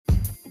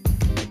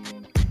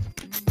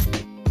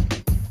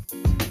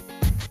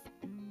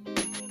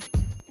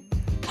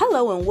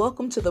Hello and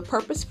welcome to the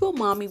Purposeful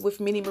Mommy with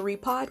Minnie Marie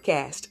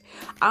podcast.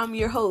 I'm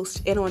your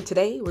host, and on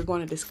today we're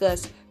going to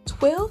discuss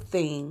 12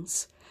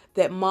 things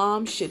that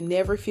moms should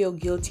never feel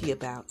guilty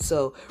about.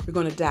 So we're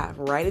going to dive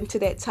right into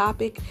that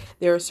topic.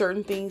 There are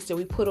certain things that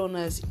we put on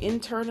us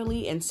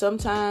internally, and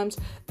sometimes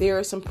there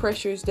are some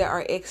pressures that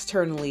are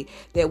externally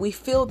that we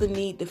feel the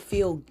need to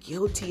feel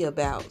guilty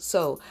about.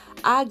 So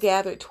I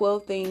gathered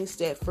 12 things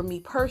that for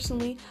me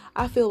personally,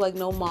 I feel like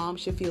no mom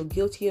should feel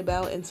guilty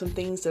about, and some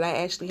things that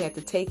I actually had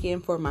to take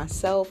in for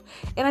myself.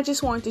 And I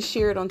just wanted to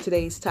share it on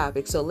today's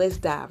topic. So let's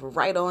dive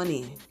right on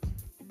in.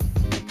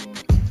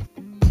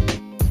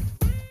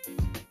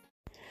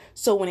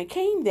 So when it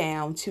came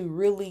down to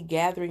really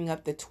gathering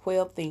up the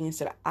 12 things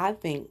that I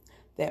think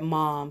that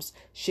moms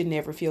should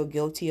never feel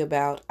guilty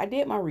about, I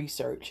did my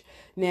research.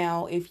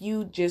 Now, if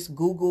you just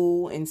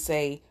Google and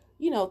say,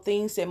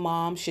 things that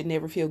moms should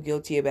never feel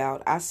guilty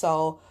about, I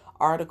saw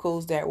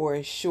articles that were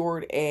as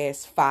short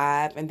as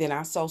 5, and then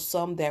I saw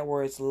some that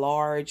were as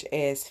large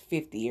as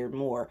 50 or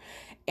more.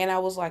 And I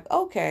was like,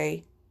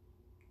 okay,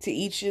 to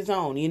each his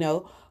own.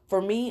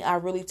 For me, I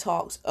really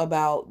talked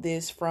about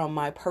this from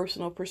my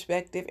personal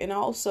perspective and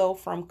also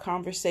from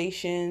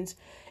conversations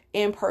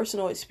and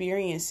personal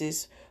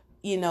experiences,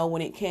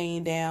 when it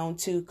came down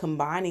to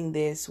combining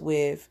this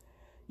with,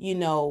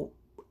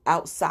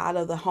 outside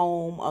of the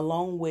home,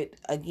 along with,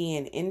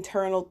 again,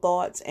 internal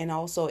thoughts and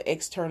also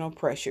external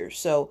pressures.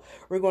 So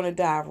we're going to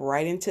dive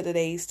right into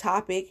today's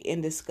topic in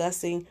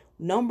discussing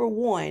number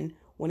one,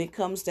 when it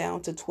comes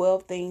down to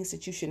 12 things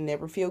that you should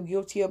never feel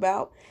guilty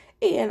about.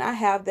 And I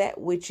have that,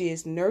 which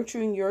is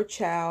nurturing your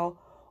child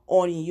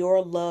on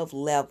your love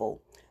level.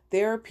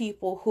 There are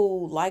people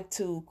who like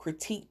to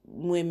critique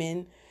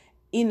women,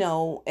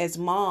 as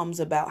moms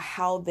about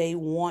how they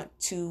want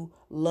to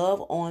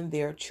love on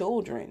their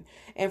children.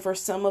 And for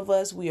some of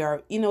us, we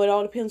are, it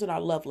all depends on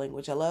our love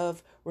language. I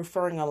love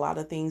referring a lot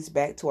of things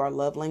back to our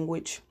love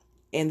language.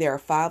 And there are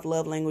 5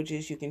 love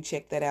languages. You can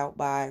check that out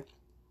by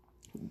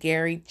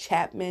Gary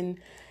Chapman.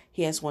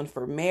 He has one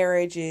for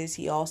marriages.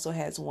 He also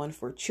has one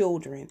for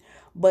children.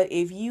 But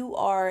if you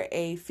are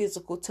a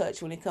physical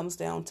touch when it comes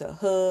down to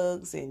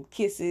hugs and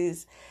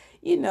kisses,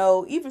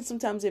 even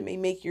sometimes it may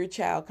make your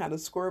child kind of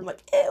squirm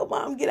like, ew,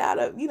 mom, get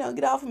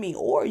off of me.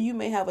 Or you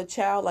may have a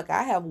child, like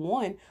I have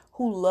one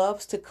who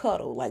loves to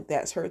cuddle. Like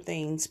that's her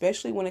thing,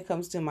 especially when it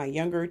comes to my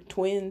younger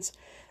twins.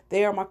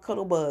 They are my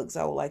cuddle bugs,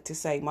 I would like to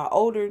say. My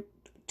older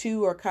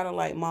 2 are kind of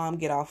like, mom,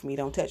 get off me,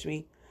 don't touch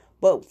me.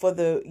 But for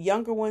the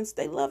younger ones,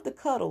 they love to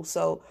cuddle.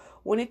 So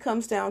when it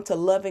comes down to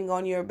loving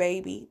on your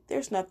baby,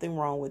 there's nothing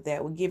wrong with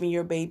that. With giving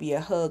your baby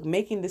a hug,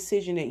 making a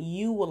decision that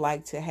you would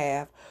like to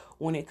have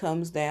when it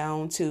comes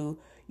down to,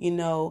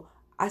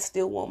 I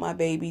still want my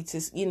baby to,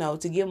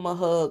 to give him a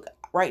hug.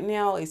 Right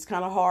now, it's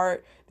kind of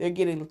hard. They're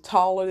getting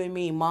taller than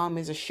me. Mom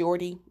is a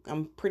shorty.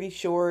 I'm pretty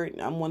short.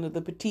 I'm one of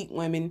the petite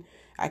women.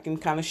 I can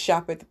kind of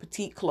shop at the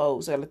petite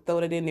clothes. I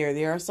throw that in there.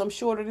 There are some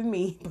shorter than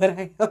me, but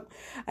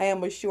I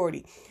am a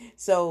shorty.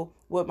 So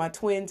with my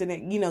twins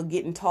and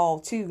getting tall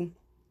too,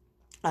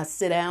 I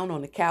sit down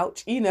on the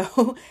couch, and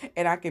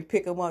I can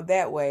pick them up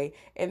that way.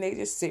 And they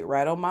just sit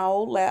right on my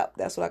old lap.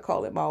 That's what I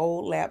call it, my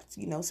old lap,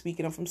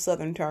 speaking of from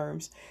Southern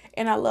terms.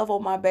 And I love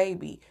on my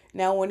baby.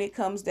 Now, when it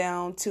comes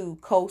down to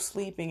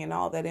co-sleeping and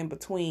all that in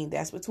between,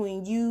 that's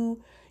between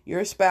you,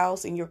 your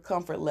spouse, and your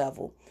comfort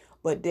level.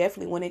 But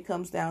definitely when it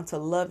comes down to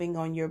loving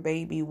on your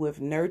baby with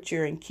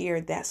nurture and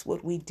care, that's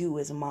what we do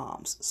as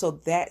moms. So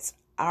that's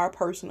our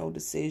personal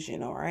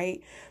decision, all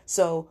right?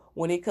 So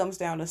when it comes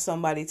down to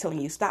somebody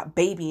telling you, stop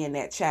babying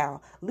that child,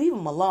 leave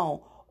them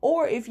alone.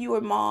 Or if you're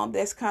a mom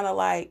that's kind of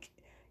like,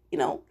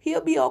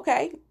 he'll be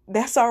okay.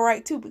 That's all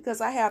right too,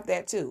 because I have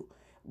that too.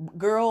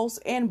 Girls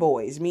and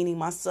boys, meaning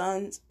my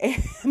son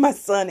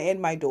and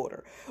my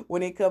daughter.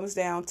 When it comes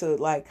down to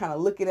like kind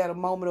of looking at a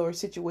moment or a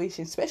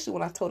situation, especially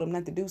when I told them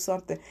not to do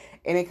something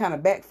and it kind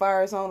of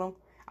backfires on them,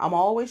 I'm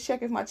always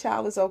checking if my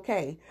child is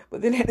okay.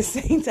 But then at the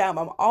same time,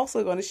 I'm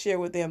also going to share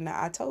with them,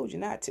 now I told you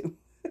not to.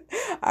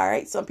 All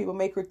right. Some people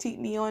may critique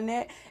me on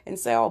that and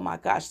say, oh my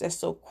gosh, that's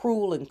so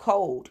cruel and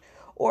cold.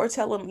 Or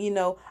tell them,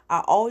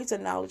 I always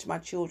acknowledge my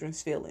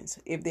children's feelings.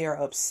 If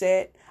they're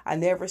upset, I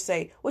never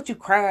say, what you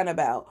crying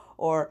about?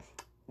 Or,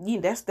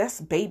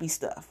 that's baby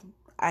stuff.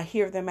 I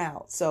hear them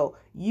out. So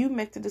you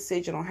make the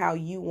decision on how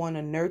you want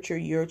to nurture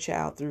your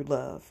child through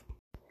love.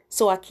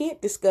 So I can't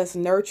discuss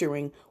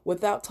nurturing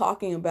without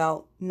talking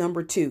about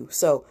number 2.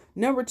 So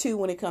number 2,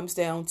 when it comes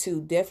down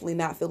to definitely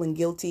not feeling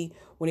guilty,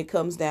 when it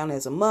comes down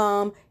as a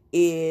mom,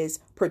 is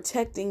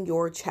protecting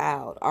your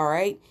child. All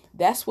right.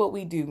 That's what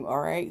we do. All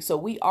right. So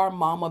we are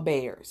mama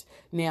bears.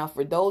 Now,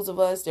 for those of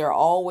us, there are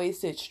always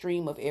the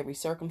extreme of every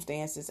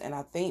circumstances. And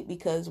I think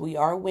because we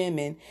are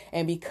women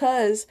and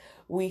because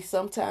we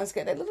sometimes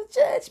get that little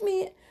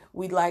judgment,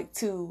 we like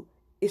to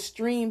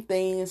extreme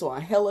things or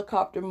a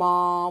helicopter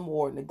mom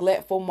or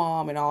neglectful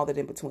mom and all that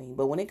in between.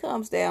 But when it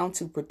comes down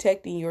to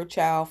protecting your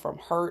child from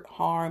hurt,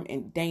 harm,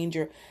 and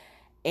danger,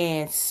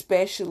 and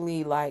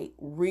especially like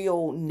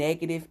real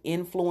negative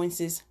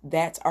influences.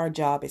 That's our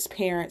job as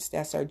parents.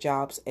 That's our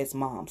jobs as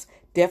moms.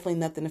 Definitely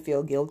nothing to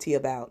feel guilty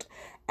about.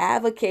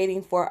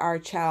 Advocating for our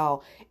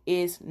child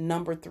is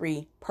number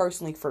 3,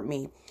 personally for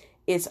me.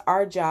 It's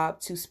our job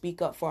to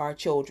speak up for our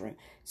children,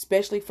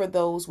 especially for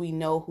those we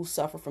know who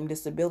suffer from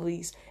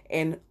disabilities,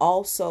 and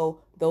also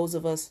those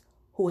of us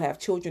who have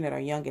children that are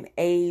young in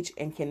age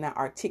and cannot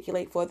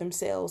articulate for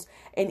themselves.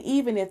 And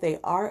even if they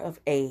are of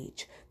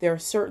age, there are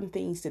certain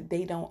things that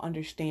they don't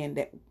understand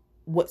that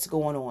what's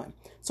going on.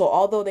 So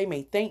although they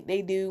may think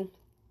they do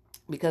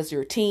because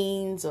they're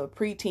teens or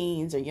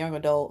preteens or young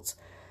adults,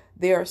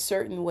 there are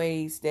certain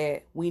ways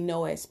that we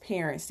know as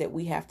parents that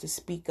we have to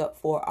speak up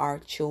for our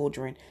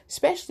children,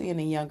 especially in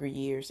the younger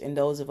years, and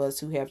those of us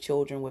who have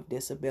children with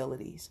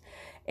disabilities.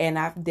 And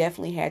I've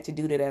definitely had to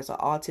do that as an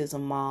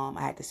autism mom.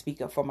 I had to speak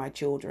up for my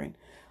children,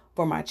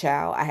 for my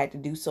child. I had to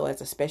do so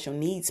as a special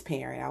needs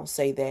parent. I will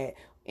say that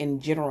in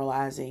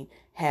generalizing,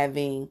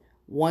 having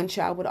one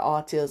child with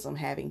autism,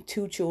 having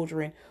 2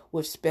 children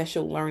with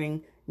special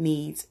learning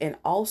needs, and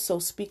also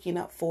speaking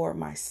up for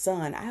my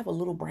son. I have a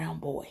little brown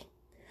boy.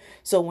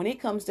 So when it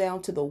comes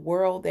down to the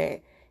world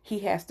that he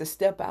has to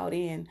step out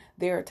in,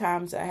 there are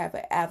times I have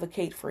to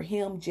advocate for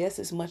him just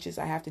as much as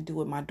I have to do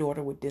with my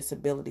daughter with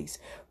disabilities,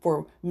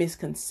 for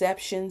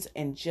misconceptions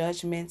and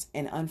judgments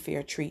and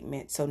unfair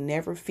treatment. So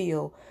never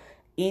feel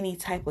any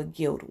type of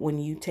guilt when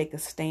you take a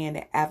stand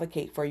and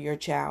advocate for your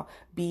child,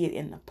 be it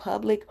in the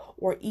public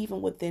or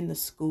even within the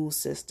school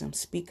system.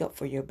 Speak up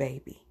for your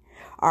baby.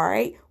 All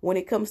right. When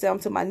it comes down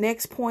to my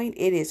next point,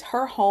 it is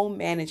her home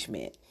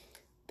management.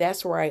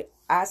 That's right.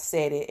 I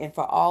said it. And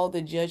for all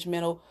the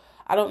judgmental,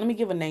 let me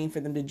give a name for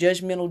them. The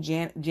judgmental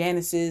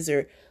Janices,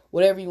 or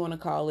whatever you want to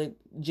call it.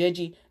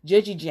 Judgy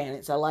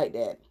Janets. I like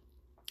that.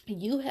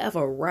 You have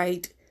a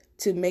right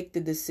to make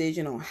the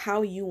decision on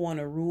how you want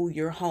to rule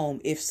your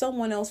home. If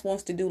someone else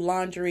wants to do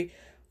laundry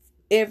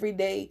every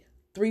day,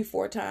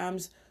 3-4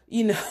 times,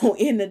 in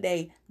the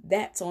day,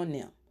 that's on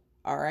them.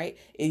 All right.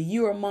 If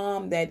you're a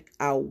mom that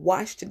I'll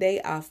wash today,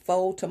 I'll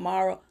fold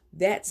tomorrow,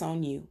 that's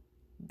on you.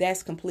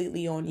 That's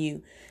completely on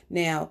you.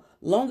 Now,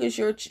 long as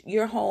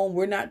your home,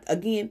 we're not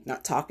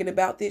talking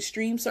about the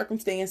extreme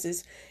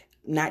circumstances,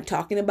 not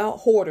talking about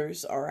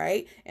hoarders, all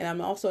right? And I'm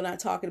also not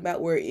talking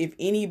about where if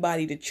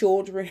anybody, the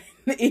children,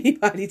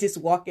 anybody just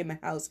walk in the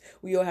house,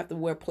 we all have to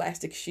wear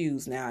plastic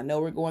shoes. Now, I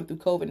know we're going through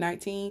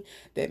COVID-19.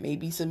 That may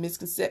be some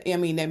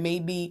misconceptions. That may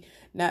be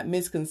not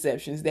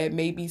misconceptions. That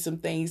may be some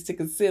things to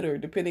consider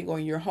depending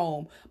on your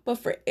home. But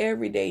for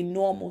everyday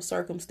normal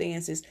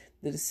circumstances,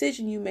 the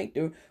decision you make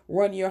to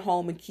run your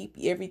home and keep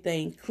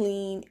everything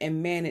clean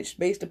and managed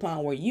based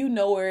upon where you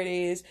know where it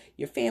is,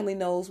 your family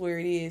knows where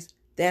it is,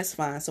 that's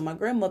fine. So my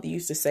grandmother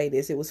used to say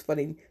this. It was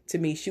funny to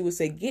me. She would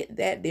say, get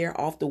that there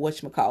off the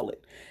whatchamacallit.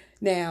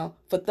 Now,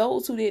 for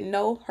those who didn't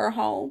know her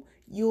home,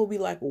 you'll be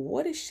like, well,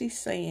 what is she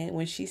saying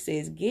when she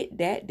says, get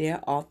that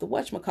there off the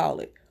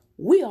whatchamacallit?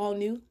 We all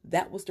knew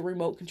that was the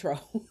remote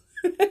control.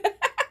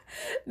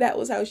 That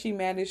was how she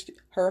managed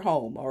her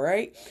home. All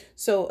right.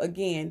 So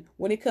again,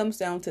 when it comes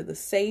down to the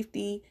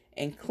safety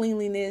and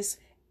cleanliness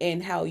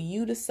and how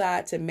you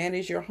decide to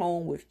manage your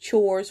home with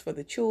chores for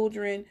the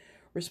children,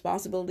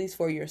 responsibilities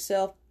for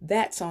yourself,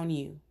 that's on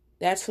you.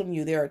 That's from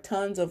you. There are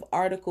tons of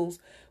articles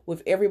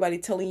with everybody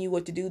telling you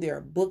what to do. There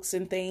are books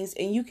and things,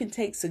 and you can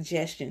take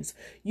suggestions.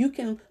 You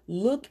can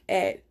look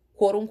at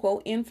quote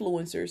unquote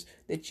influencers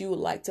that you would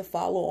like to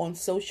follow on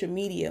social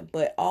media,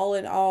 but all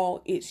in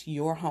all, it's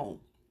your home.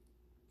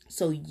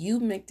 So you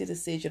make the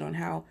decision on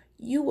how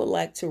you would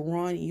like to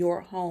run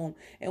your home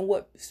and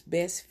what's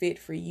best fit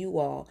for you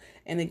all.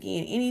 And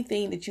again,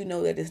 anything that you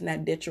know that is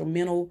not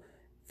detrimental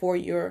for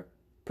your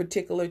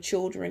particular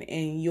children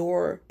and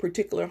your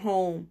particular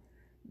home,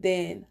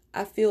 then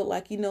I feel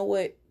like, you know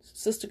what,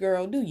 sister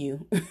girl, do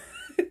you?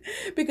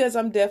 Because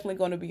I'm definitely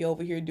going to be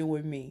over here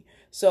doing me.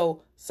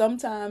 So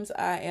sometimes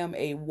I am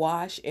a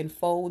wash and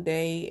fold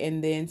day,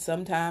 and then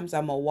sometimes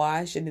I'm a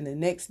wash and then the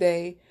next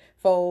day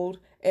fold.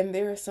 And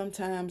there are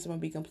sometimes, I'm going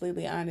to be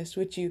completely honest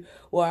with you,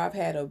 where I've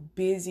had a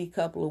busy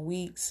couple of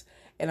weeks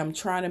and I'm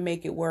trying to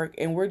make it work,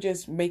 and we're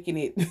just making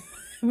it.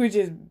 We're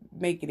just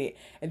making it.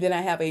 And then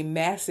I have a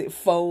massive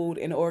fold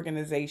and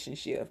organization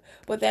shift.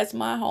 But that's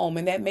my home,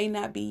 and that may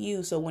not be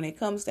you. So when it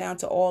comes down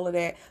to all of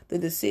that, the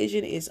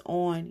decision is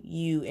on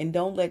you. And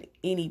don't let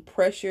any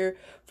pressure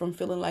from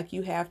feeling like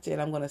you have to.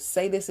 And I'm going to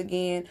say this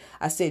again.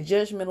 I said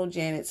judgmental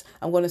Janets.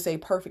 I'm going to say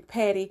perfect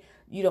Patty.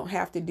 You don't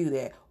have to do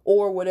that.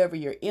 Or whatever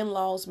your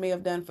in-laws may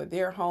have done for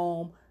their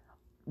home,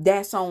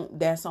 that's on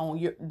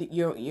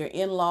your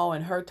in-law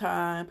and her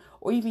time,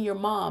 or even your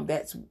mom.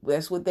 That's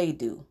what they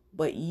do.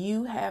 But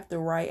you have the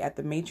right, at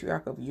the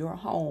matriarch of your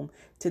home,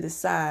 to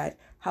decide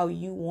how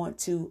you want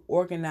to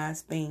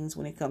organize things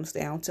when it comes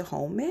down to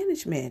home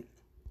management.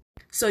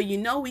 So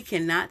we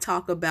cannot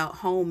talk about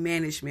home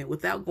management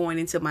without going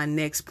into my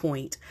next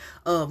point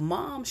of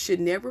moms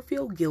should never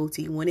feel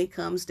guilty when it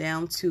comes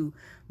down to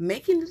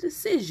making the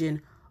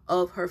decision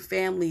of her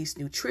family's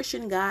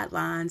nutrition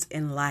guidelines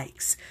and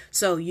likes.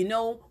 So,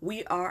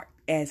 we are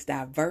as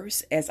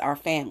diverse as our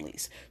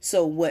families.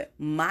 So what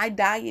my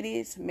diet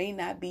is may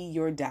not be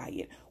your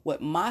diet.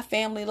 What my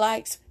family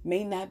likes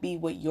may not be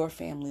what your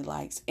family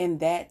likes. And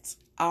that's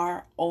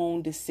our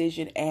own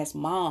decision as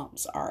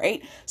moms. All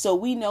right. So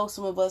we know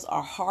some of us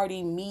are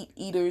hearty meat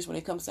eaters when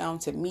it comes down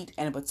to meat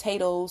and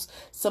potatoes.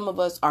 Some of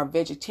us are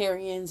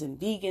vegetarians and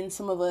vegans.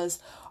 Some of us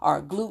are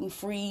gluten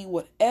free.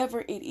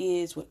 Whatever it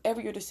is, whatever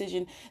your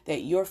decision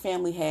that your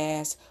family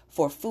has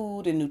for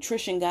food and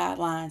nutrition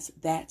guidelines,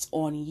 that's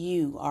on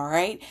you. All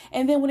right.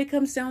 And then when it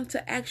comes down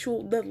to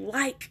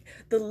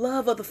the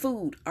love of the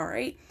food. All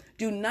right.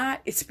 Do not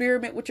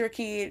experiment with your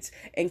kids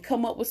and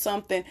come up with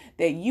something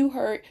that you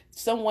heard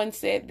someone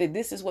said that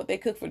this is what they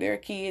cook for their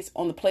kids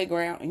on the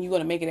playground, and you're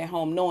going to make it at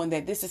home knowing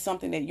that this is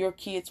something that your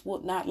kids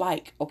would not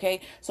like.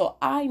 Okay. So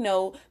I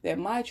know that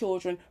my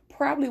children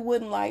probably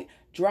wouldn't like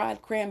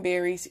dried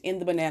cranberries in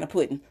the banana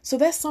pudding. So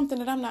that's something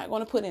that I'm not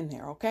going to put in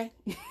there. Okay.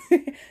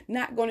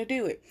 Not going to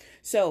do it.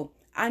 So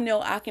I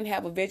know I can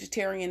have a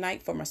vegetarian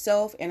night for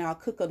myself, and I'll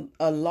cook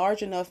a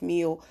large enough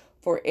meal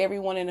for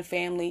everyone in the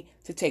family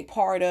to take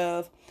part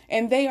of.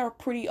 And they are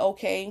pretty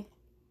okay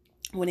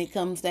when it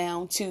comes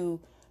down to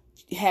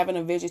having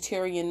a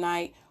vegetarian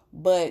night.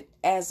 But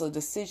as a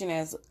decision,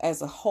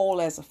 as a whole,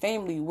 as a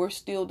family, we're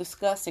still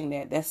discussing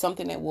that. That's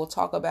something that we'll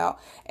talk about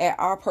at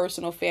our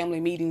personal family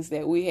meetings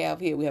that we have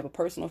here. We have a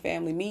personal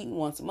family meeting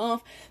once a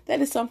month.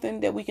 That is something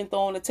that we can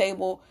throw on the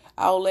table.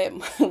 I'll let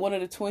one of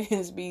the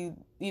twins be,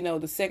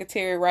 the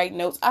secretary, write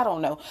notes. I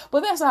don't know.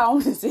 But that's our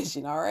own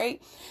decision, all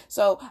right?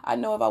 So I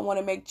know if I want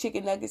to make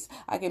chicken nuggets,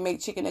 I can make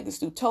chicken nuggets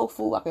through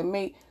tofu. I can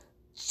make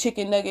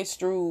chicken nuggets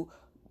through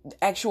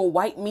actual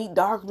white meat,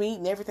 dark meat,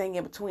 and everything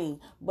in between.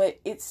 But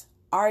it's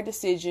our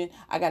decision.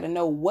 I got to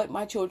know what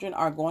my children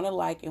are going to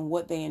like and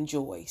what they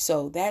enjoy.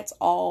 So that's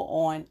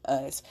all on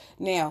us.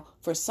 Now,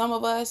 for some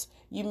of us,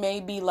 you may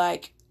be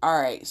like, all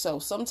right, so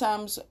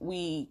sometimes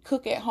we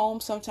cook at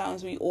home,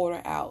 sometimes we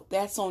order out.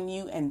 That's on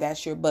you, and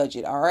that's your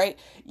budget, all right?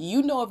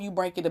 You know if you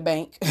break it a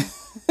bank,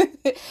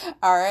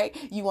 all right?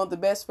 You want the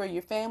best for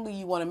your family.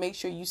 You want to make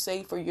sure you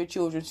save for your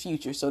children's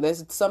future. So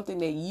that's something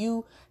that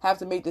you have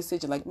to make a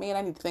decision like, man,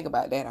 I need to think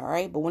about that, all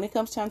right? But when it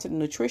comes down to the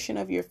nutrition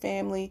of your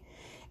family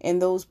and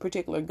those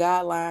particular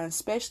guidelines,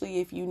 especially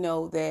if you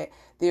know that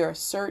there are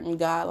certain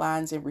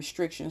guidelines and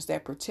restrictions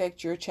that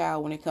protect your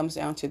child when it comes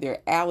down to their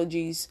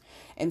allergies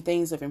and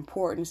things of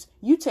importance,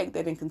 you take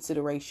that in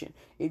consideration.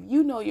 If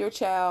you know your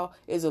child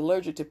is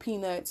allergic to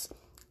peanuts,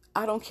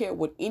 I don't care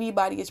what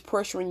anybody is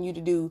pressuring you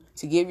to do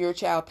to give your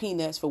child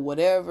peanuts for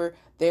whatever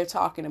they're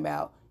talking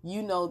about.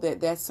 You know that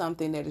that's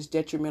something that is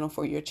detrimental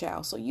for your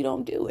child, so you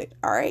don't do it.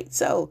 All right,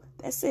 so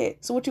that's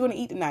it. So what you going to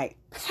eat tonight?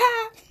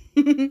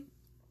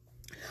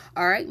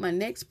 All right, my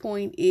next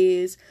point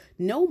is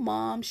no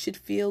mom should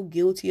feel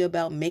guilty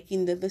about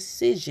making the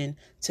decision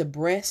to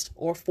breast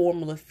or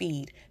formula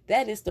feed.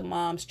 That is the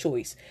mom's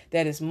choice.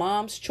 That is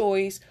mom's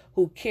choice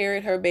who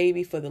carried her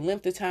baby for the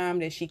length of time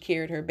that she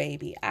carried her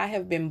baby. I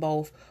have been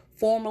both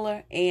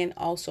formula and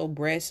also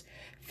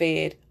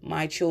breastfed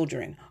my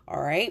children.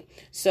 All right,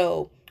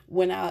 so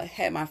when I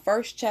had my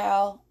first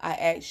child, I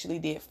actually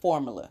did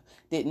formula.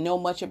 Didn't know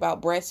much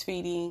about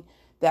breastfeeding.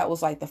 That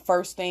was like the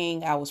first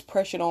thing I was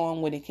pressured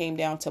on when it came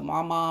down to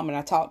my mom. And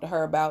I talked to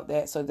her about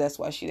that. So that's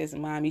why she doesn't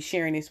mind me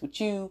sharing this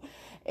with you.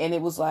 And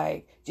it was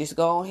like, just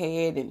go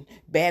ahead and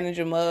bandage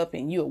them up.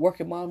 And you a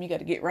working mom, you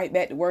got to get right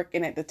back to work.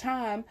 And at the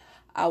time,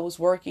 I was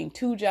working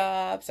 2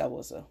 jobs. I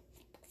was a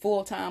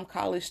full-time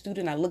college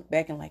student. I look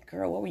back and like,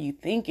 girl, what were you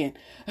thinking?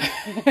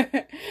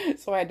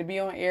 So I had to be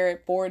on air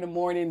at 4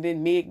 a.m,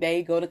 then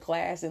midday, go to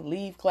class and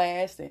leave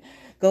class and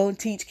go and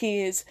teach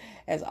kids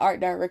as art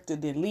director,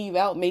 then leave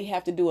out, may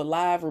have to do a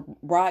live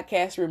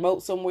broadcast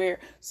remote somewhere.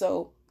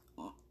 So,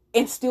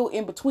 and still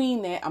in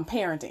between that, I'm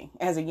parenting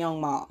as a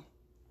young mom.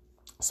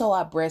 So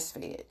I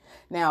breastfed.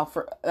 Now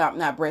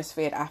not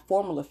breastfed, I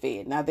formula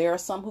fed. Now there are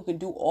some who can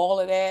do all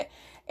of that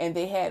and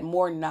they had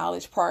more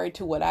knowledge prior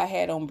to what I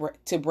had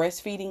to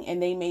breastfeeding,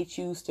 and they may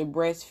choose to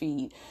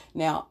breastfeed.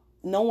 Now,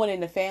 no one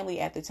in the family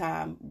at the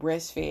time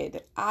breastfed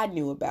that I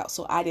knew about,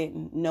 so I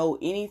didn't know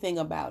anything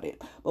about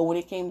it. But when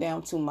it came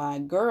down to my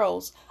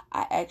girls,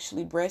 I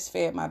actually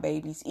breastfed my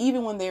babies,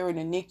 even when they were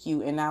in the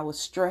NICU and I was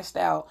stressed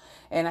out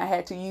and I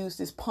had to use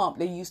this pump.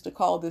 They used to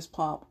call this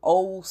pump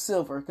Old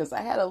Silver because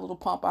I had a little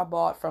pump I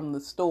bought from the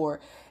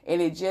store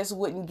and it just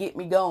wouldn't get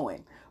me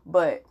going.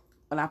 But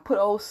when I put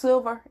Old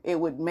Silver, it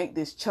would make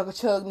this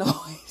chug-a-chug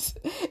noise.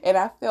 And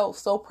I felt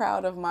so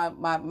proud of my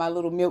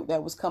little milk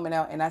that was coming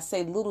out. And I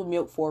say little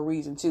milk for a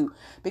reason too,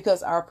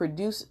 because our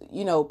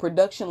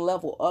production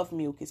level of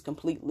milk is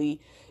completely,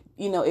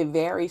 it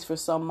varies for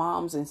some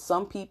moms, and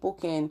some people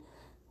can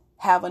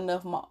have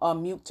enough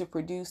milk to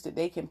produce that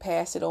they can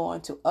pass it on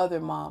to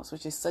other moms,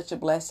 which is such a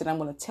blessing. I'm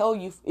going to tell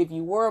you, if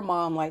you were a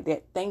mom like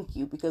that, thank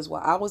you. Because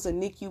while I was a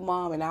NICU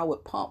mom and I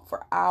would pump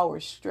for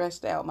hours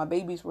stressed out, my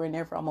babies were in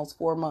there for almost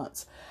 4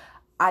 months.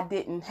 I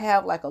didn't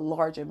have like a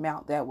large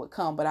amount that would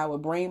come, but I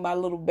would bring my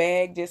little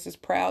bag just as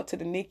proud to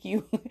the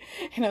NICU.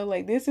 And I was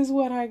like, this is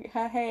what I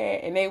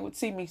had. And they would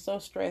see me so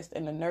stressed.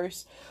 And the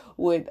nurse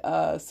would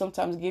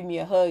sometimes give me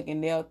a hug,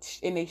 and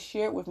they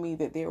shared with me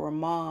that there were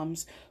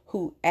moms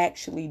who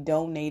actually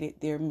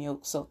donated their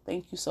milk. So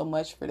thank you so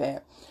much for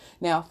that.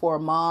 Now, for a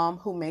mom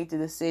who made the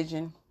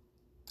decision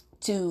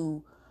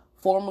to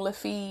formula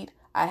feed,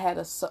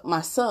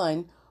 my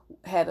son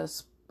had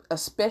a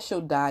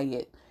special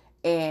diet,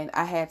 and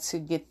I had to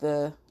get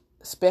the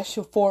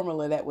special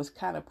formula that was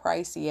kind of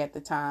pricey at the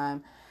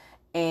time.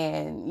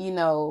 And,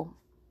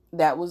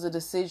 that was a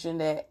decision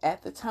that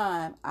at the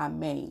time I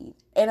made.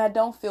 And I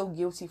don't feel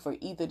guilty for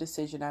either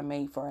decision I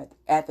made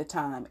at the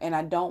time. And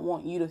I don't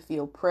want you to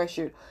feel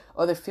pressured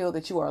or to feel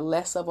that you are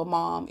less of a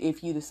mom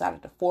if you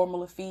decided to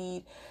formula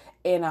feed.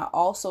 And I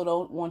also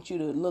don't want you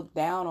to look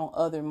down on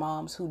other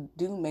moms who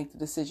do make the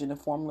decision to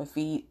formula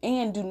feed.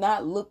 And do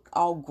not look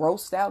all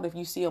grossed out if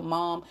you see a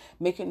mom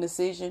making a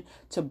decision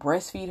to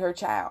breastfeed her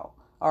child.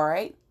 All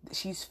right?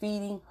 She's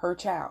feeding her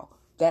child.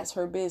 That's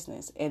her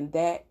business. And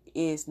that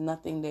is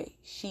nothing that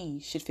she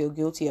should feel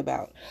guilty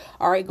about.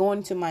 All right,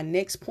 going to my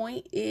next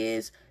point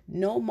is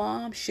no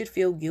mom should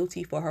feel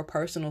guilty for her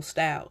personal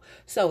style.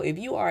 So if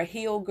you are a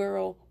heel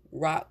girl,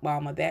 rock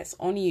mama, that's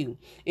on you.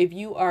 If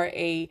you are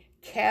a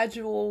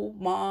casual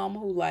mom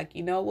who like,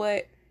 you know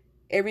what,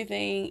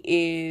 everything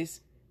is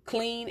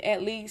clean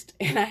at least,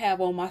 and I have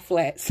on my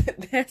flats,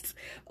 that's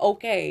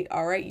okay.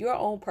 All right, your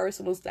own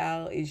personal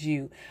style is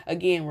you.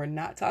 Again, we're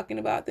not talking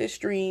about the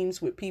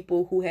extremes with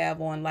people who have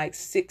on like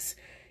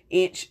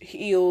 6-inch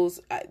heels.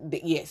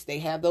 Yes, they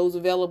have those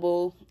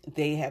available.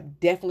 They have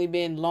definitely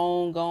been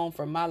long gone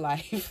from my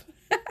life.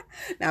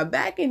 Now,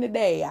 back in the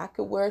day, I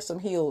could wear some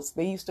heels.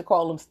 They used to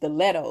call them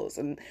stilettos,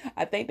 and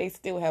I think they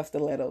still have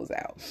stilettos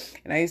out.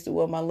 And I used to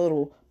wear my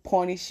little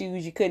pointy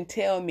shoes. You couldn't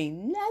tell me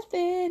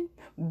nothing.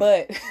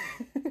 But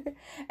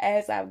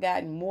as I've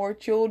gotten more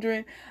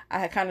children,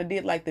 I kind of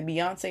did like the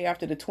Beyonce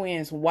after the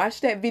twins.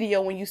 Watch that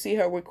video when you see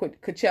her with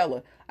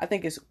Coachella. I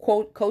think it's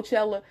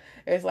Coachella.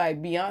 It's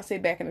like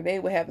Beyonce back in the day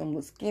would have them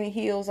little skinny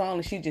heels on,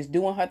 and she just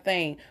doing her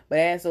thing. But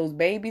as those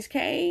babies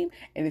came,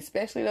 and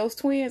especially those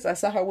twins, I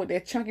saw her with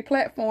that chunky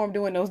platform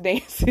doing those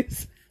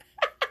dances.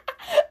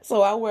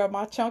 So I wear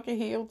my chunky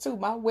heel too,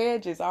 my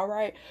wedges, all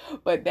right?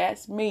 But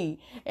that's me.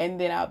 And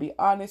then I'll be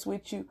honest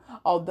with you,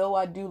 although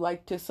I do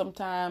like to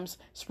sometimes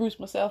spruce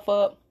myself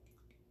up,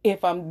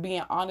 if I'm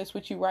being honest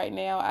with you right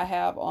now, I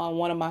have on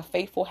one of my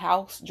Faithful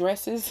House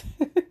dresses.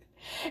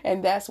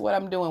 And that's what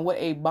I'm doing with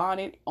a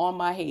bonnet on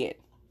my head.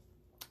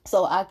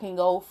 So I can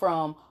go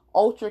from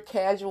ultra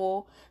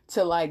casual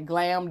to like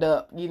glammed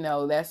up.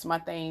 That's my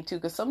thing too.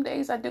 Because some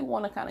days I do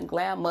want to kind of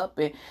glam up.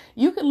 And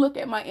you can look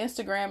at my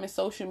Instagram and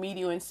social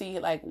media and see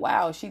like,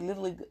 wow, she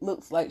literally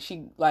looks like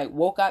she like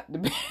woke up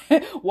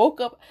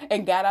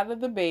and got out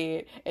of the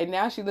bed. And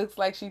now she looks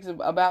like she's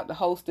about to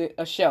host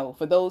a show.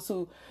 For those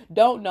who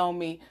don't know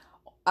me,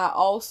 I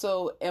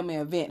also am an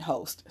event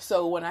host.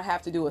 So when I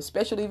have to do a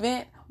special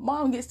event,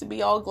 mom gets to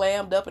be all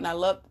glammed up, and I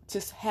love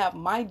to have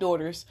my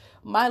daughters,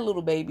 my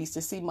little babies,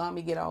 to see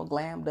mommy get all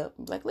glammed up.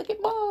 Like, look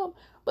at mom.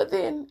 But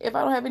then if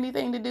I don't have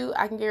anything to do,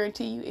 I can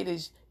guarantee you it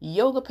is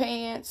yoga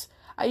pants.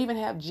 I even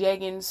have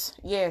jeggings.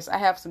 Yes, I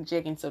have some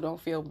jeggings, so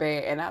don't feel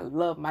bad. And I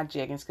love my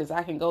jeggings because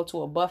I can go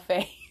to a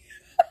buffet.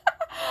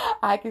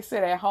 I can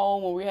sit at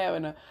home when we're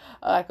having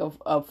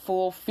a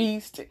full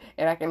feast,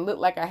 and I can look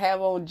like I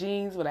have on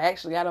jeans, but I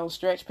actually got on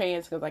stretch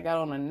pants because I got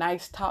on a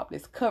nice top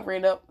that's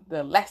covering up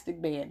the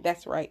elastic band.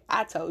 That's right.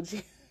 I told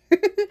you.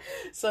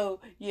 So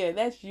yeah,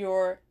 that's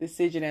your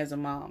decision as a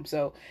mom.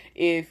 So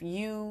if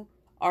you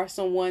are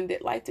someone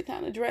that like to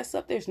kind of dress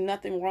up, there's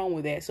nothing wrong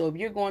with that. So if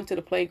you're going to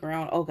the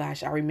playground, oh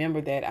gosh, I remember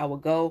that I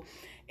would go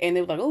and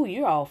they were like, oh,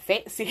 you're all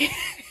fancy.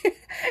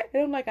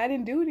 And I'm like, I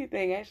didn't do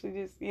anything. I actually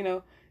just,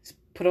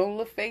 put on a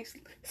little face.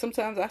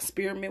 Sometimes I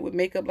experiment with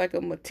makeup like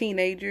I'm a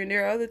teenager. And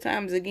there are other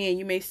times, again,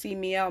 you may see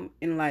me out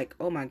and like,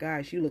 oh my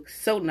gosh, you look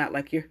so not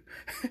like your,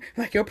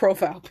 like your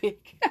profile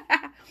pic.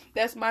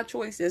 That's my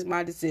choice. That's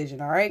my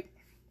decision. All right.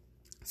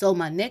 So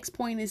my next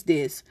point is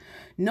this.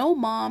 No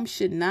mom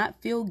should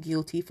not feel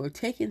guilty for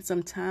taking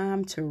some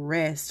time to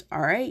rest.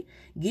 All right.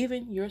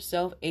 Giving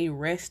yourself a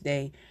rest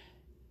day.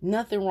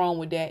 Nothing wrong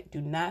with that.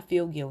 Do not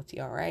feel guilty.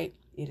 All right.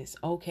 It is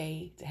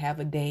okay to have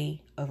a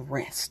day of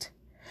rest.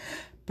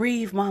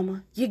 Breathe,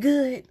 mama. You're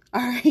good.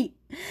 All right.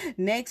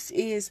 Next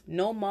is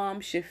no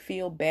mom should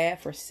feel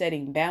bad for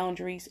setting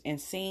boundaries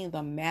and saying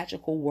the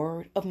magical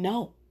word of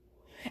no.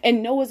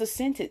 And no is a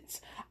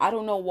sentence. I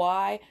don't know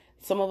why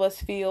some of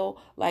us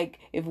feel like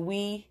if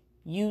we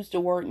use the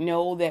word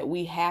no that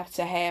we have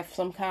to have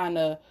some kind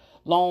of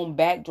long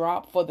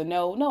backdrop for the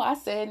no. No, I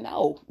said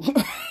no.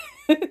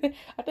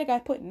 I think I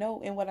put no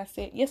in what I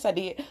said. Yes, I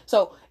did.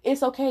 So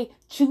it's okay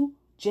to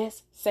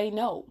just say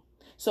no.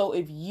 So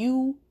if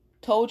you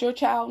told your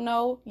child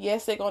no,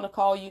 yes, they're going to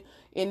call you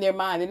in their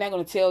mind. They're not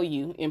going to tell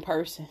you in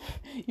person,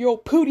 your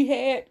old pooty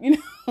head,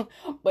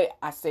 but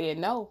I said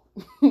no.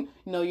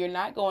 No, you're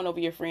not going over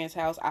your friend's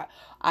house.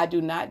 I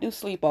do not do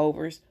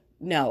sleepovers.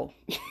 No.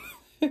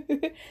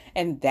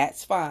 And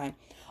that's fine.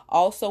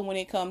 Also, when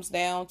it comes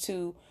down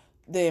to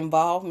the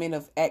involvement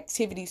of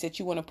activities that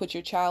you want to put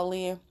your child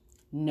in,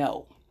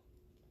 no.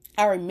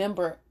 I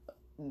remember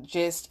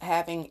just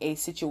having a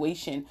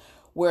situation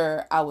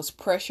where I was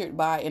pressured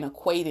by an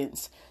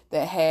acquaintance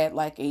that had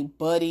like a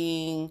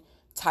budding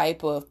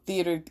type of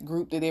theater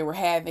group that they were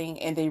having,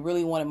 and they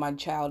really wanted my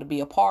child to be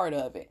a part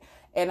of it.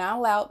 And I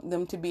allowed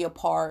them to be a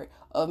part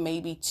of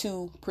maybe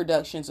 2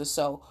 productions or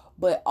so.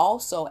 But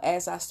also,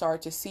 as I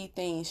started to see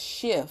things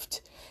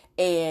shift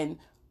and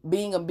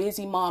being a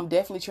busy mom,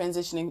 definitely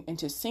transitioning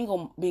into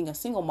being a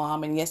single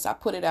mom. And yes, I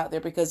put it out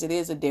there because it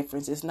is a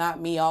difference. It's not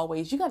me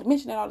always. You got to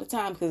mention it all the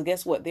time, because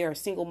guess what? There are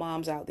single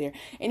moms out there.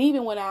 And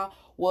even when I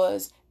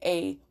was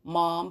a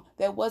mom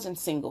that wasn't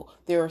single,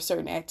 there are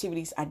certain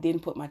activities I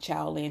didn't put my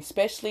child in,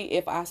 especially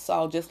if I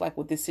saw, just like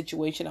with this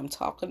situation I'm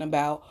talking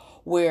about,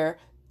 where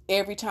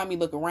every time you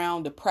look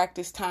around, the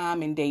practice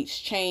time and dates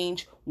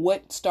change.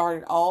 What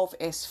started off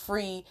as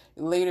free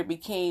later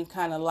became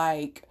kind of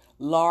like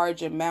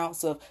large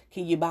amounts of,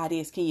 can you buy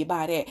this? Can you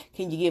buy that?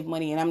 Can you give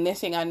money? And I'm next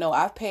thing I know,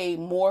 I've paid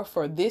more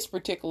for this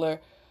particular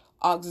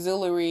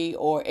auxiliary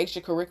or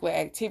extracurricular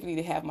activity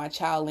to have my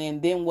child in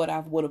than what I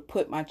would have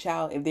put my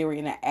child if they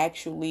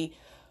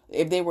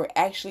were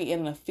actually in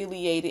an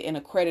affiliated and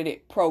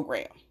accredited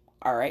program.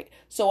 All right.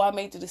 So I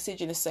made the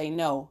decision to say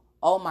no.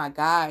 Oh my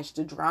gosh,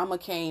 the drama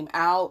came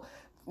out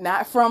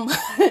not from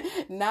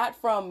not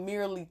from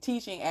merely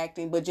teaching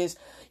acting, but just,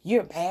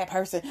 you're a bad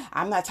person,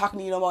 I'm not talking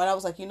to you no more. And I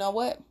was like, you know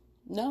what?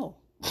 No.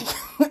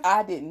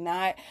 I did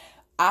not.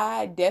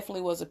 I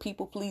definitely was a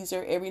people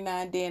pleaser. Every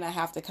now and then I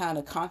have to kind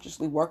of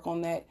consciously work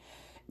on that.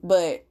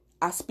 But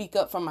I speak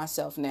up for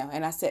myself now,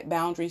 and I set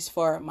boundaries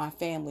for my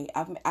family.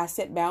 I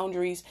set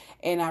boundaries,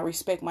 and I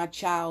respect my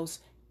child's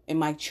and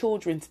my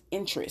children's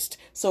interest.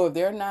 So if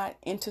they're not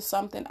into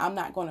something, I'm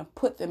not going to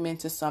put them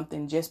into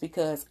something just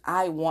because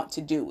I want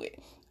to do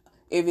it.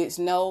 If it's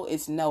no,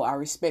 it's no. I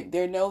respect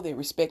their no. They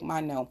respect my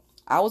no.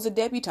 I was a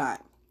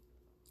debutante,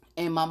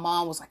 and my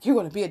mom was like, you're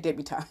going to be a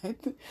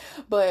debutante.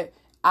 But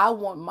I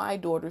want my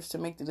daughters to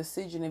make the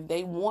decision if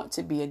they want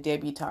to be a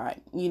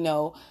debutante,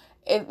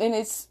 and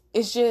it's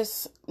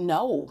just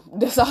no.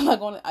 That's all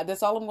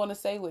I'm going to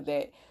say with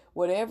that.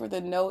 Whatever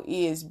the no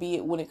is, be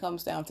it when it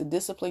comes down to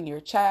discipline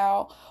your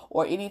child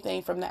or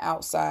anything from the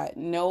outside,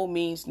 no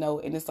means no.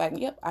 And it's like,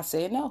 yep, I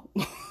said no.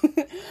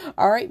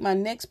 All right. My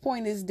next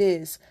point is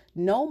this.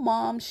 No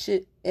mom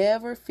should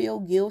ever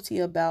feel guilty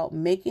about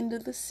making the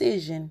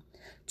decision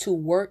to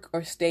work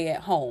or stay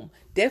at home.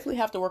 Definitely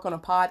have to work on a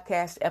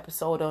podcast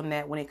episode on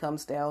that when it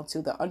comes down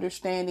to the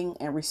understanding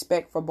and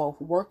respect for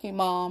both working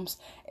moms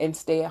and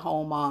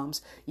stay-at-home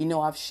moms.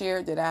 I've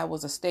shared that I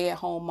was a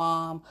stay-at-home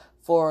mom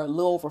for a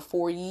little over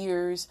 4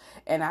 years,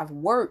 and I've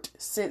worked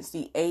since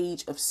the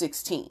age of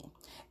 16.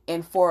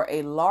 And for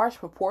a large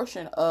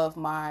proportion of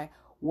my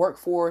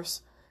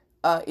workforce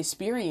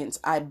experience,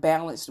 I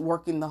balanced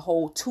working the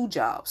whole 2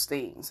 jobs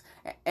things.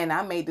 And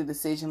I made the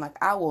decision, like,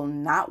 I will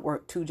not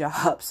work 2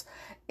 jobs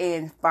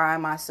and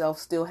find myself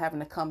still having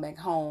to come back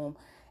home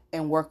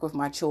and work with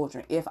my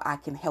children if I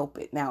can help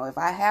it. Now, if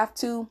I have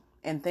to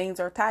and things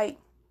are tight,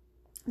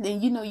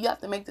 then you have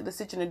to make the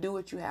decision to do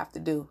what you have to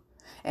do.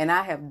 And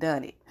I have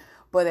done it.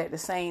 But at the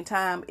same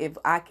time, if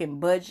I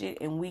can budget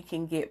and we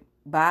can get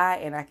by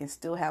and I can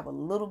still have a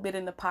little bit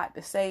in the pot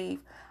to save,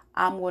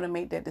 I'm going to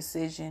make that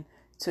decision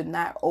to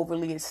not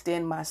overly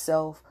extend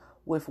myself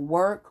with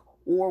work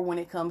or when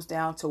it comes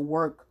down to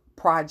work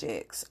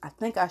projects. I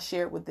think I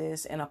shared with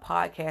this in a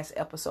podcast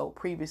episode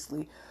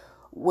previously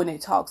when it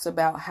talks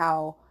about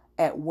how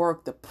at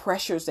work, the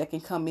pressures that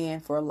can come in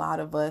for a lot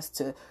of us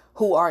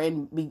who are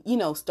in,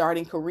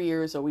 starting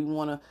careers, or we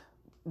want to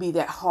be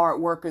that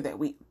hard worker that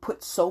we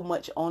put so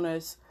much on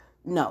us.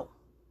 No,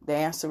 the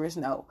answer is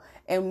no.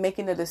 And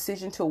making a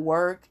decision to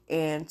work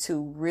and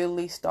to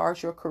really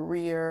start your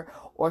career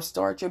or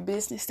start your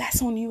business,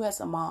 that's on you as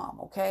a mom,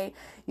 okay?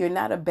 You're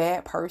not a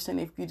bad person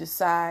if you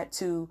decide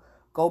to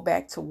go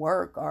back to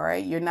work, all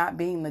right? You're not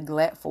being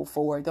neglectful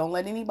for it. Don't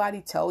let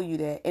anybody tell you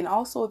that. And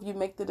also, if you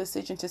make the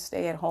decision to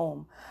stay at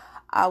home,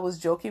 I was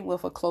joking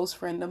with a close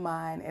friend of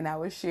mine, and I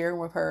was sharing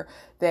with her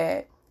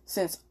that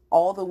since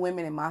all the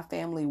women in my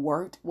family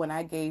worked when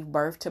I gave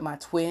birth to my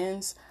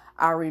twins,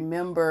 I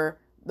remember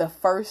the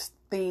first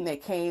thing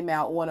that came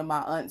out one of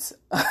my aunt's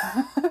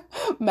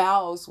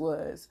mouths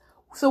was,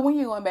 so when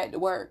you going back to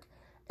work?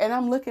 And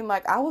I'm looking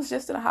like, I was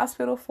just in the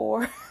hospital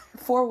for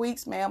 4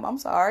 weeks, ma'am. I'm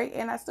sorry.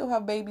 And I still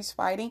have babies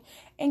fighting.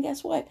 And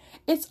guess what?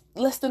 It's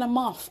less than a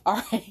month.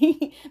 All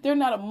right. They're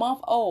not a month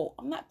old.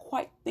 I'm not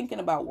quite thinking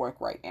about work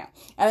right now.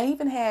 And I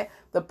even had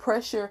the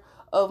pressure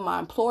of my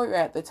employer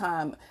at the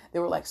time. They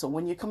were like, so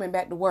when you're coming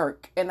back to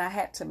work? And I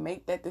had to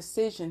make that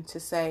decision to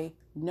say,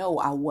 no,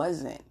 I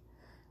wasn't.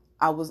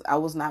 I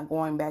was not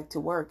going back to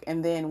work.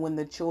 And then when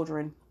the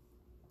children,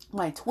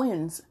 my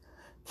twins,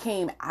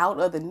 came out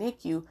of the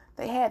NICU,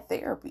 they had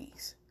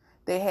therapies.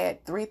 They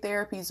had 3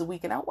 therapies a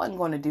week, and I wasn't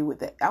going to do with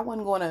that. I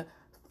wasn't going to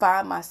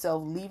find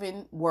myself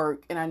leaving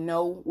work, and I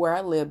know where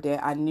I lived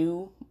at. I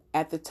knew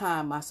at the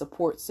time, my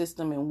support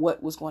system and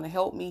what was going to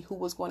help me, who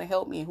was going to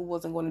help me, and who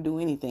wasn't going to do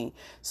anything.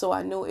 So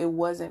I knew it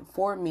wasn't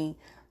for me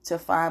to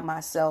find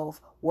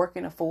myself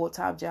working a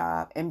full-time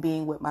job and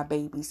being with my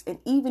babies. And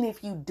even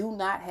if you do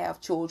not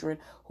have children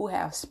who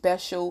have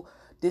special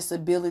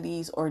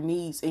disabilities or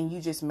needs, and you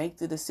just make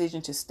the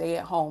decision to stay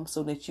at home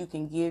so that you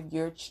can give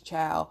your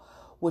child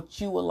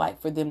what you would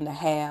like for them to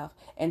have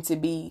and to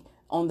be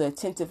on the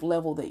attentive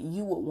level that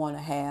you would want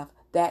to have,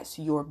 that's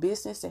your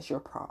business, that's your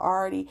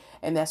priority,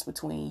 and that's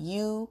between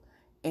you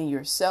and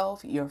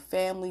yourself, your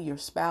family, your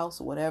spouse,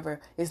 whatever.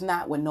 It's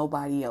not with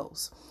nobody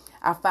else.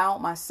 I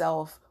found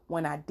myself,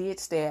 when I did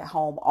stay at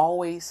home,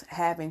 always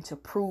having to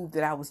prove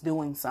that I was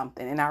doing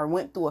something. And I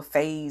went through a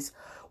phase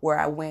where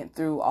I went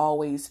through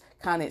always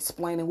kind of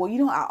explaining,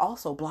 well, I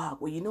also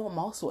blog. Well, I'm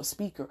also a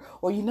speaker.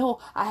 Or,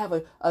 I have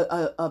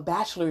a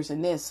bachelor's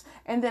in this.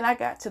 And then I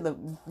got to the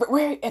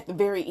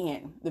very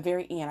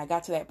end, I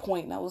got to that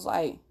point and I was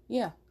like,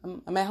 yeah,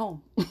 I'm at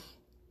home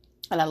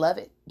and I love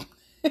it.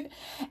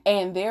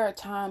 And there are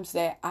times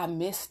that I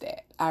miss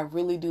that. I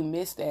really do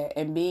miss that.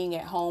 And being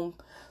at home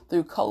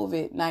through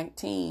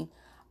COVID-19,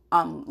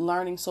 I'm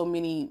learning so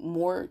many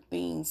more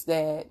things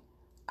that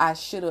I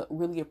should have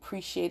really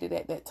appreciated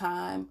at that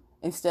time,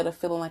 instead of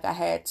feeling like I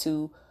had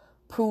to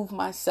prove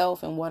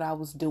myself and what I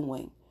was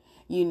doing.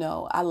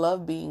 I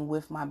love being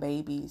with my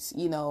babies.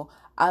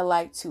 I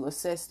like to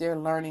assess their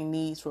learning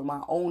needs for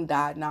my own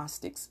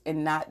diagnostics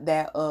and not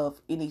that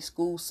of any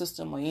school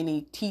system or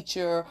any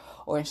teacher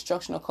or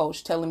instructional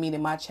coach telling me that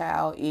my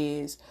child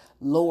is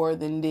lower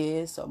than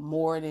this or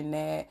more than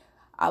that.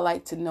 I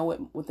like to know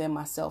it within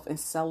myself and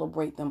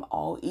celebrate them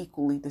all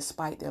equally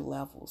despite their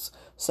levels.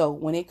 So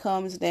when it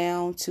comes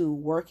down to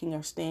working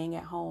or staying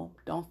at home,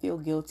 don't feel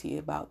guilty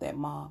about that,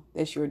 Mom.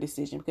 That's your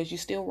decision because you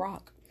still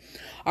rock.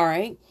 All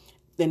right.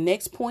 The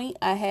next point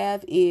I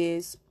have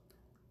is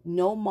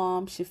no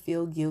mom should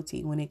feel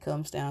guilty when it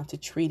comes down to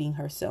treating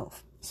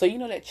herself. So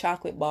that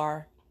chocolate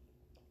bar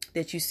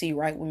that you see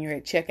right when you're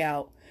at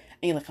checkout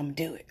and you're like, I'm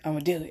going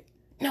to do it.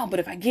 No, but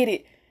if I get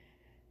it,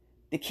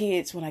 the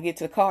kids, when I get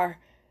to the car,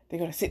 they're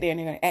going to sit there and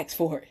they're going to ask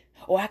for it.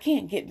 Or I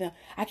can't get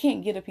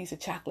a piece of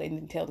chocolate and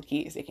then tell the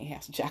kids they can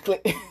have some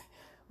chocolate.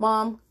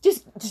 Mom,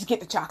 just get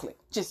the chocolate.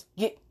 Just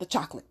get the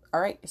chocolate.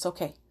 All right. It's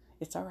okay.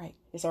 It's all right.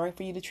 It's all right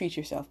for you to treat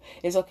yourself.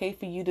 It's okay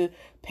for you to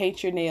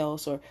paint your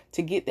nails or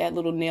to get that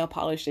little nail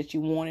polish that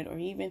you wanted. Or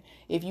even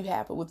if you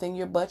have it within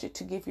your budget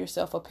to give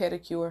yourself a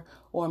pedicure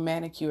or a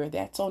manicure,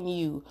 that's on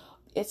you.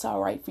 It's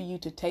all right for you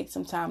to take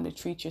some time to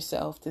treat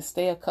yourself, to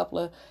stay a couple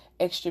of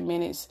extra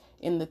minutes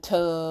in the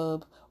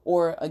tub.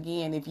 Or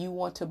again, if you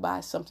want to buy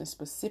something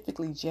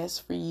specifically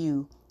just for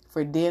you,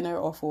 for dinner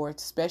or for a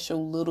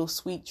special little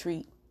sweet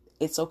treat,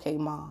 it's okay,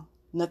 Mom.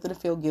 Nothing to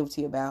feel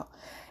guilty about.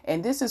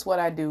 And this is what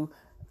I do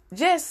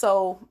just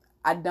so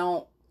I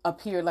don't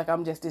appear like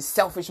I'm just this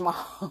selfish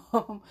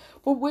mom,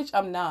 for which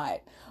I'm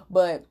not.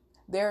 But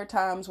there are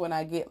times when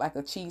I get like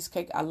a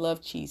cheesecake. I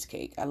love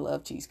cheesecake.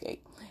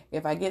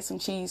 If I get some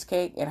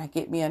cheesecake and I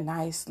get me a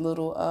nice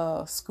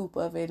little scoop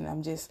of it and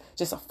I'm just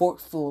a fork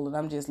full and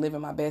I'm just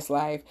living my best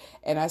life,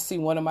 and I see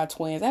one of my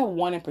twins, I have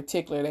one in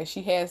particular that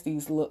she has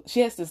this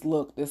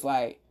look that's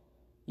like,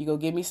 you go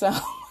give me some.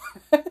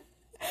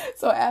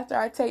 So after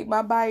I take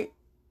my bite,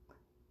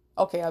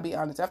 okay, I'll be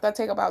honest, after I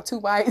take about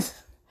 2 bites,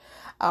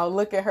 I'll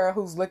look at her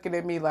who's looking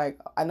at me like,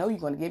 I know you're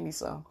going to give me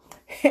some.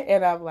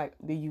 And I'm like,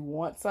 do you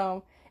want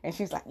some? And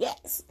she's like,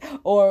 yes.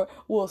 Or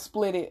we'll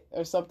split it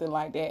or something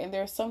like that. And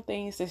there are some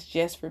things that's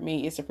just for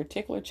me. It's a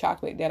particular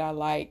chocolate that I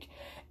like.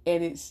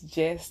 And it's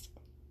just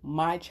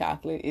my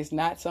chocolate. It's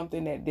not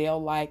something that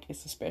they'll like.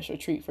 It's a special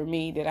treat for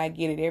me that I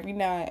get it every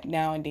now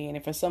and then.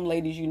 And for some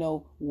ladies,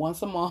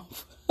 once a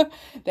month,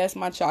 that's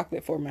my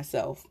chocolate for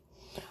myself.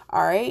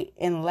 All right.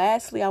 And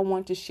lastly, I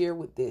want to share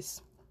with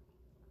this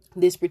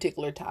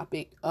particular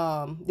topic.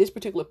 This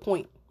particular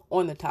point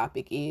on the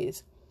topic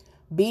is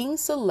being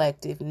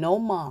selective. No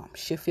mom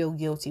should feel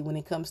guilty when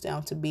it comes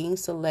down to being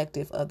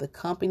selective of the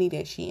company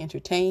that she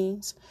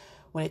entertains,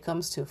 when it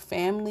comes to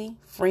family,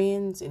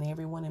 friends, and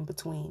everyone in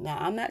between. Now,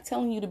 I'm not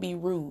telling you to be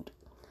rude,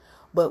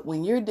 but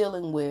when you're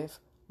dealing with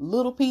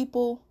little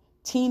people,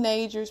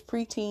 teenagers,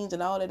 preteens,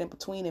 and all that in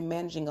between, and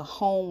managing a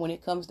home, when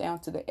it comes down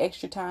to the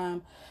extra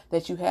time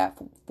that you have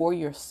for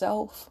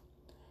yourself,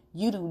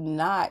 you do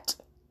not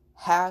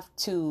have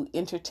to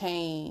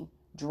entertain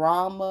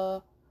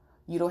drama.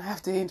 You don't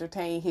have to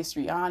entertain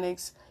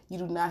histrionics. You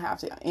do not have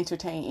to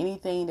entertain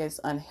anything that's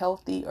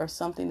unhealthy or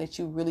something that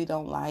you really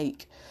don't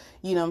like,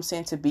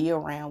 to be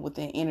around with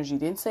the energy.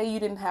 Didn't say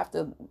you didn't have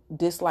to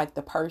dislike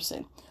the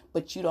person,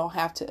 but you don't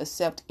have to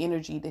accept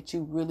energy that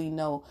you really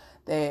know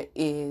that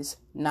is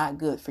not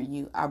good for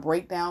you. I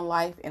break down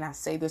life, and I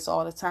say this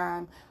all the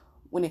time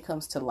when it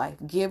comes to life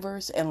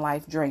givers and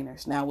life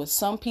drainers. Now, with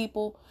some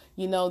people,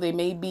 they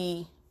may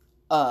be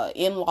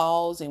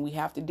in-laws and we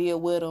have to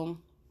deal with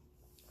them.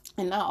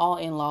 And not all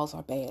in-laws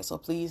are bad. So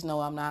please know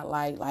I'm not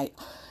like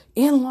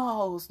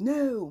in-laws.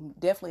 No,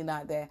 definitely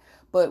not that.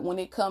 But when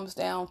it comes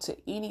down to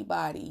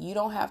anybody, you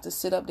don't have to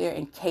sit up there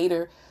and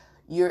cater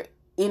your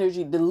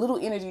energy, the little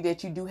energy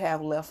that you do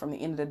have left from the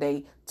end of the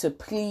day to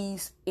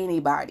please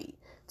anybody,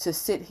 to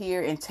sit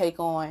here and take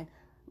on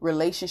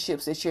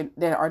relationships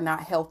that are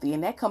not healthy.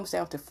 And that comes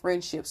down to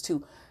friendships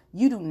too.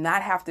 You do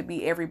not have to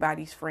be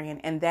everybody's friend,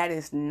 and that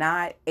is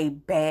not a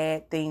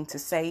bad thing to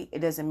say. It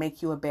doesn't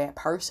make you a bad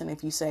person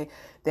if you say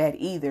that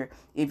either.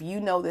 If you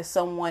know that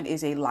someone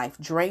is a life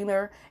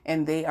drainer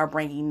and they are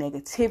bringing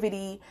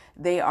negativity,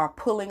 they are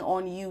pulling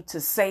on you to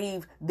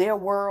save their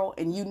world,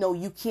 and you know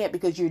you can't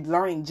because you're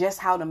learning just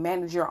how to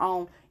manage your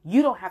own,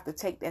 you don't have to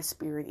take that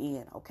spirit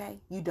in, okay?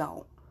 You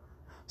don't.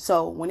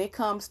 So when it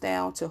comes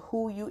down to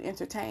who you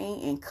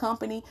entertain in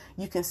company,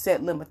 you can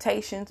set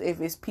limitations.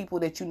 If it's people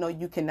that you know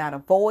you cannot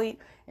avoid,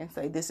 and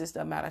say, this is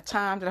the amount of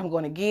time that I'm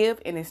going to give,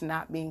 and it's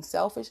not being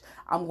selfish.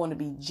 I'm going to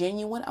be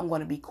genuine. I'm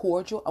going to be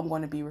cordial. I'm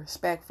going to be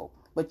respectful.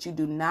 But you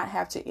do not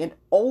have to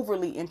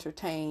overly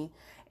entertain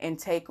and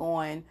take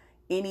on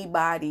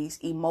anybody's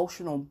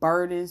emotional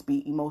burdens,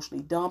 be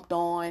emotionally dumped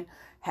on,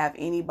 have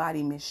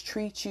anybody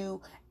mistreat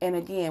you. And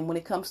again, when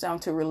it comes down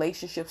to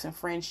relationships and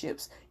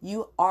friendships,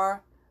 you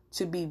are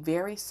to be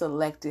very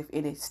selective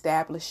in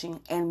establishing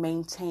and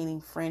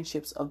maintaining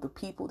friendships of the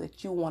people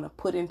that you want to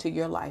put into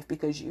your life,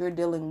 because you're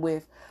dealing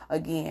with,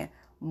 again,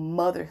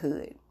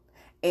 motherhood.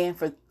 And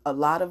for a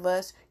lot of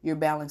us, you're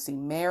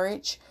balancing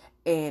marriage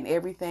and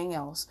everything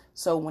else.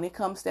 So when it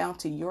comes down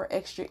to your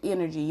extra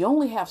energy, you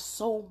only have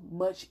so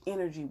much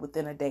energy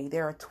within a day.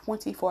 There are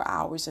 24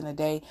 hours in a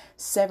day,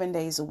 7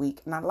 days a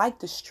week. And I like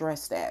to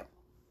stress that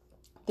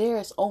there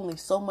is only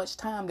so much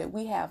time that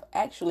we have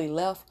actually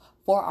left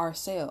for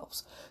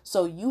ourselves.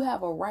 So you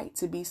have a right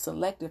to be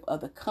selective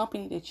of the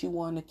company that you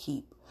want to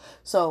keep.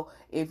 So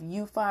if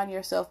you find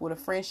yourself with a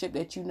friendship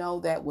that you know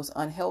that was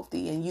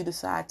unhealthy and you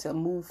decide to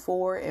move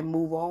forward and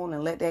move on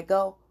and let that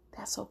go,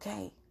 that's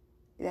okay.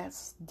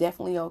 That's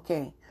definitely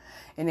okay.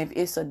 And if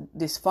it's a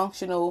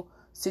dysfunctional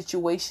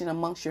situation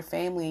amongst your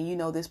family and you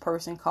know this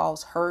person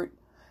caused hurt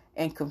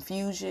and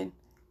confusion,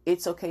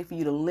 it's okay for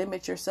you to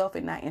limit yourself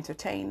and not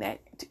entertain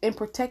that in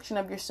protection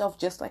of yourself,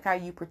 just like how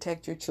you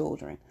protect your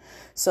children.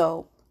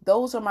 So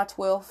those are my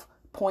 12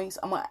 points.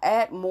 I'm going to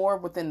add more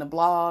within the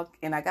blog,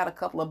 and I got a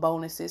couple of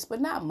bonuses, but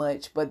not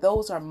much. But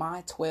those are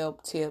my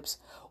 12 tips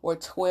or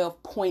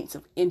 12 points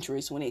of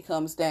interest when it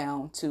comes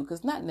down to,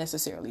 because not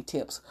necessarily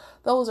tips.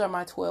 Those are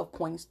my 12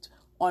 points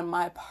on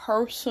my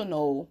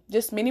personal,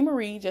 just Mini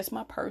Marie, just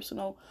my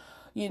personal,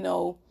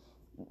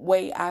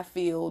 way I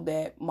feel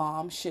that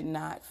moms should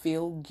not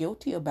feel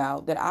guilty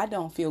about, that I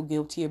don't feel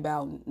guilty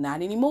about,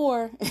 not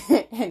anymore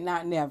and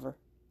not never.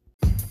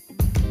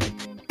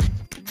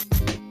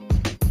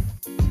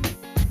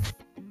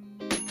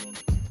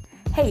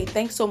 Hey,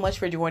 thanks so much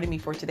for joining me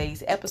for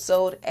today's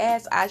episode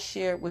as I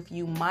shared with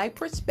you my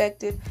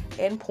perspective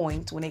and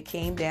points when it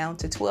came down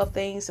to 12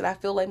 things that I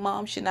feel like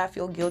moms should not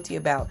feel guilty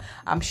about.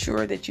 I'm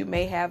sure that you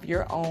may have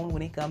your own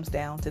when it comes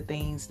down to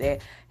things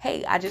that,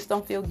 hey, I just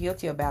don't feel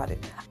guilty about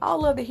it. I'd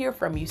love to hear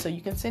from you, so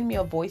you can send me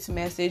a voice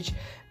message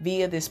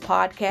via this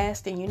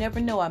podcast, and you never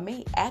know, I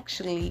may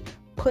actually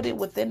put it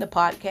within the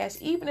podcast,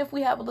 even if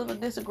we have a little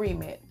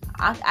disagreement.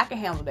 I can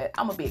handle that.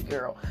 I'm a big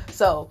girl.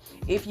 So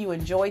if you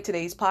enjoyed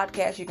today's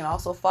podcast, you can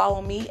also follow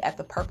me at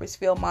the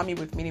Purpose-Filled Mommy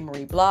with Mini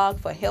Marie blog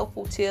for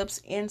helpful tips,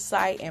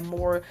 insight, and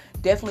more.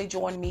 Definitely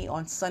join me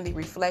on Sunday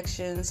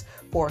Reflections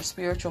for a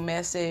spiritual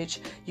message.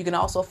 You can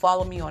also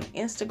follow me on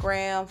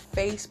Instagram,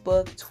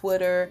 Facebook,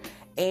 Twitter,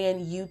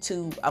 and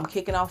YouTube. I'm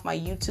kicking off my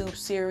YouTube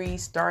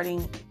series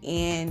starting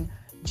in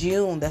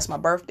June. That's my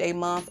birthday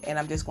month, and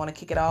I'm just going to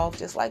kick it off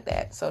just like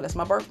that. So that's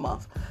my birth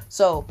month.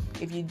 So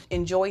if you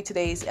enjoyed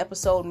today's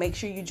episode, make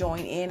sure you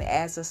join in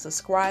as a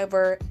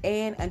subscriber.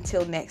 And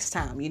until next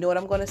time, you know what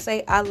I'm going to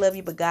say? I love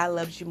you, but God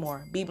loves you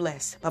more. Be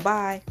blessed.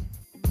 Bye-bye.